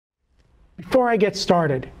Before I get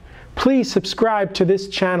started, please subscribe to this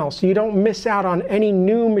channel so you don't miss out on any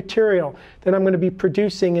new material that I'm going to be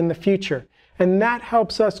producing in the future. And that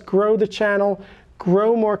helps us grow the channel,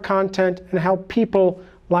 grow more content, and help people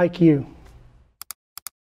like you.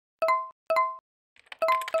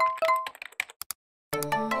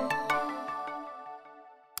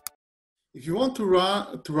 If you want to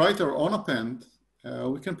write our own append,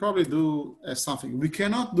 we can probably do something. We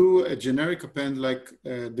cannot do a generic append like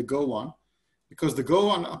the Go one, because the Go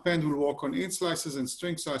one append will work on int slices and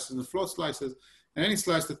string slices and float slices, and any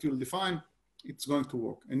slice that you'll define, it's going to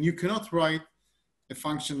work. And you cannot write a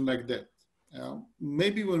function like that.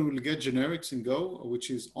 Maybe when we'll get generics in Go, which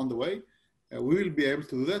is on the way, we will be able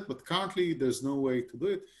to do that, but currently there's no way to do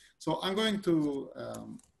it. So I'm going to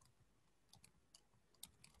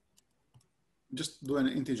just do an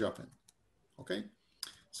integer append, okay?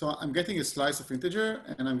 So I'm getting a slice of integer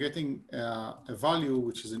and I'm getting a value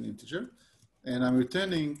which is an integer, and I'm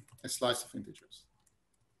returning a slice of integers.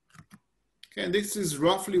 Okay, and this is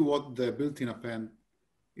roughly what the built-in append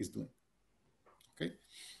is doing, okay?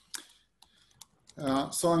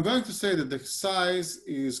 So I'm going to say that the size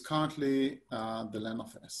is currently the len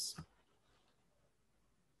of s.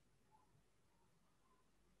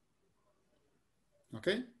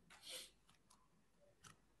 Okay?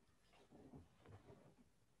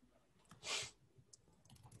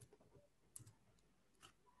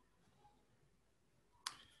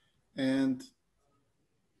 And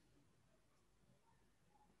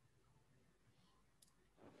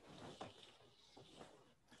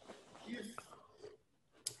if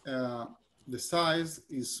the size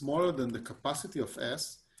is smaller than the capacity of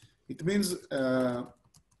S, it means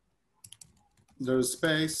there's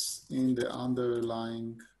space in the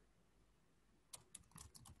underlying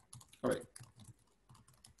array.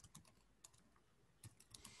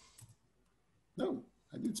 No,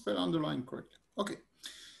 I didn't spell underline correctly. Okay.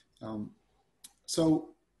 So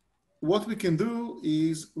what we can do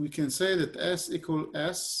is we can say that S equal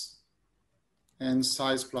S and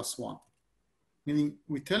size plus 1. Meaning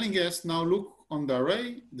we're telling S, now look on the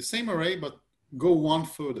array, the same array, but go one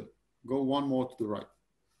further, go one more to the right.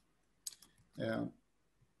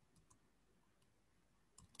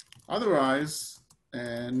 Otherwise,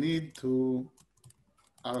 need to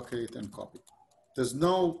allocate and copy. There's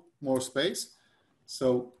no more space.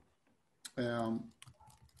 So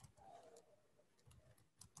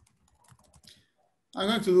I'm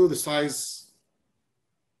going to do the size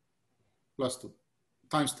plus 2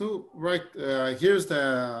 times 2, right? Here's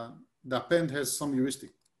the append has some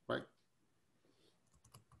heuristic, right?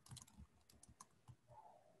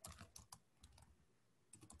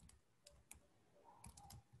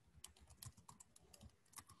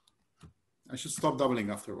 I should stop doubling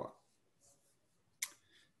after a while.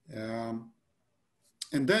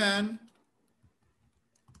 And then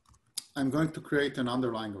I'm going to create an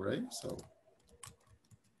underlying array. So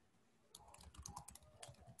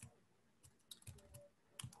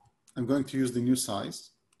I'm going to use the new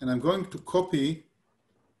size, and I'm going to copy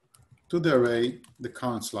to the array the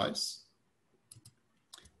current slice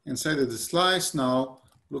and say that the slice now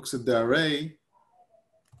looks at the array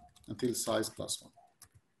until size plus 1.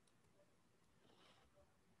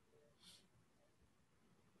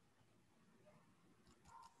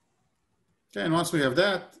 Okay, and once we have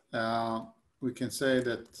that, we can say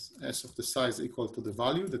that S of the size equal to the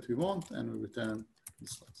value that we want, and we return the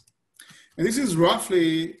slice. And this is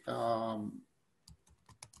roughly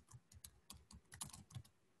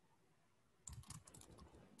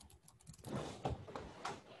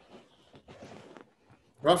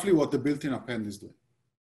roughly what the built-in append is doing.